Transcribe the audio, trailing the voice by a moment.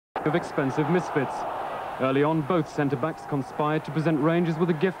of expensive misfits. Early on, both centre-backs conspired to present Rangers with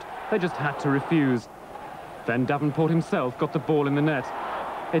a gift they just had to refuse. Then Davenport himself got the ball in the net.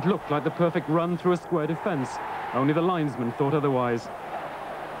 It looked like the perfect run through a square defence, only the linesman thought otherwise.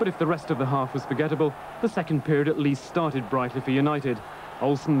 But if the rest of the half was forgettable, the second period at least started brightly for United.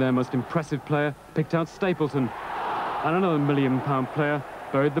 Olsen, their most impressive player, picked out Stapleton, and another £1 million player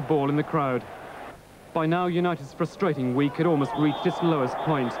buried the ball in the crowd. By now, United's frustrating week had almost reached its lowest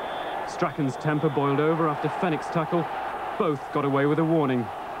point. Strachan's temper boiled over after Fenwick's tackle. Both got away with a warning.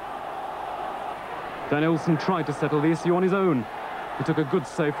 Then Olsen tried to settle the issue on his own. He took a good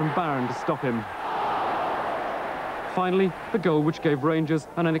save from Barron to stop him. Finally, the goal which gave Rangers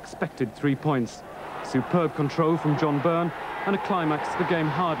an unexpected 3 points. Superb control from John Byrne and a climax the game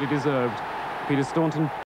hardly deserved. Peter Staunton